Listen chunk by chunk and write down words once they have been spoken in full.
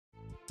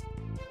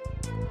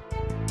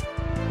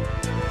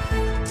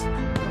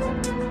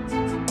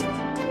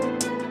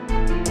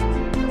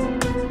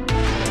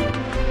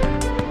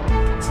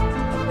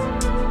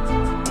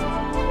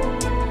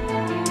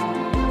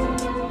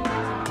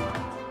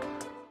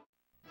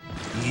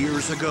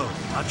Years ago,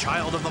 a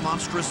child of the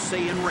monstrous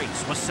Saiyan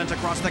race was sent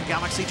across the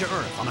galaxy to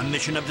Earth on a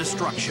mission of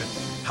destruction.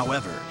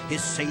 However, his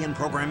Saiyan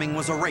programming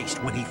was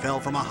erased when he fell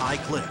from a high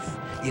cliff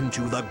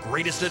into the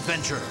greatest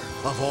adventure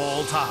of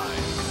all time.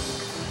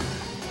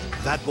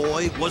 That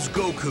boy was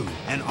Goku,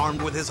 and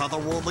armed with his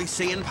otherworldly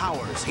Saiyan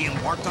powers, he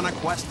embarked on a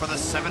quest for the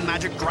 7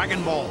 magic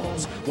Dragon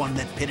Balls, one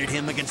that pitted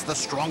him against the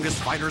strongest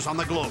fighters on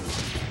the globe.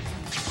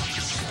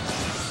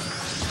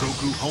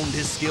 Goku honed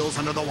his skills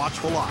under the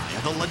watchful eye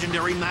of the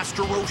legendary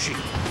Master Roshi.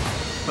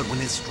 But when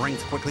his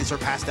strength quickly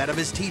surpassed that of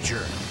his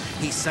teacher,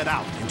 he set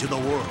out into the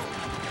world,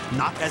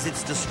 not as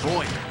its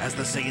destroyer, as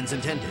the Saiyans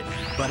intended,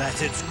 but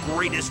as its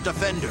greatest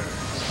defender.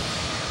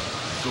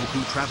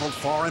 Goku traveled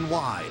far and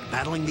wide,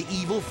 battling the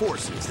evil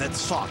forces that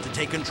sought to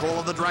take control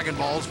of the Dragon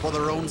Balls for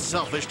their own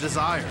selfish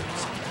desires.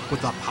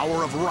 With the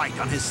power of right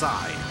on his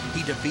side,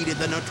 he defeated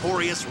the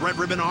notorious Red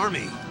Ribbon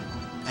Army.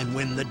 And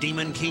when the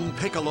Demon King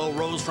Piccolo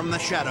rose from the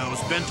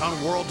shadows, bent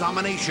on world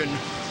domination,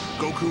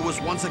 Goku was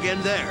once again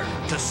there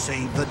to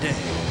save the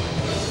day.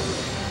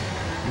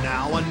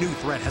 Now a new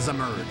threat has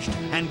emerged,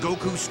 and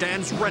Goku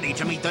stands ready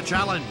to meet the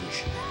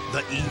challenge.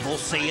 The evil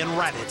Saiyan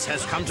Raditz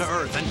has come to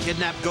Earth and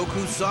kidnapped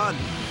Goku's son,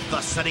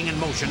 thus setting in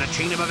motion a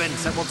chain of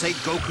events that will take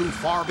Goku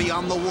far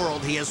beyond the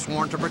world he has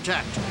sworn to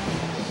protect,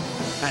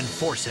 and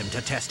force him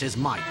to test his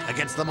might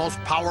against the most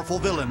powerful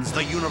villains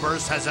the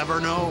universe has ever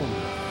known.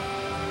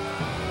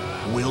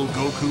 Will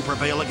Goku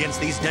prevail against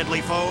these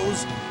deadly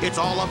foes? It's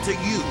all up to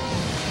you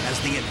as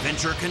the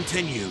adventure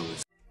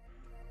continues.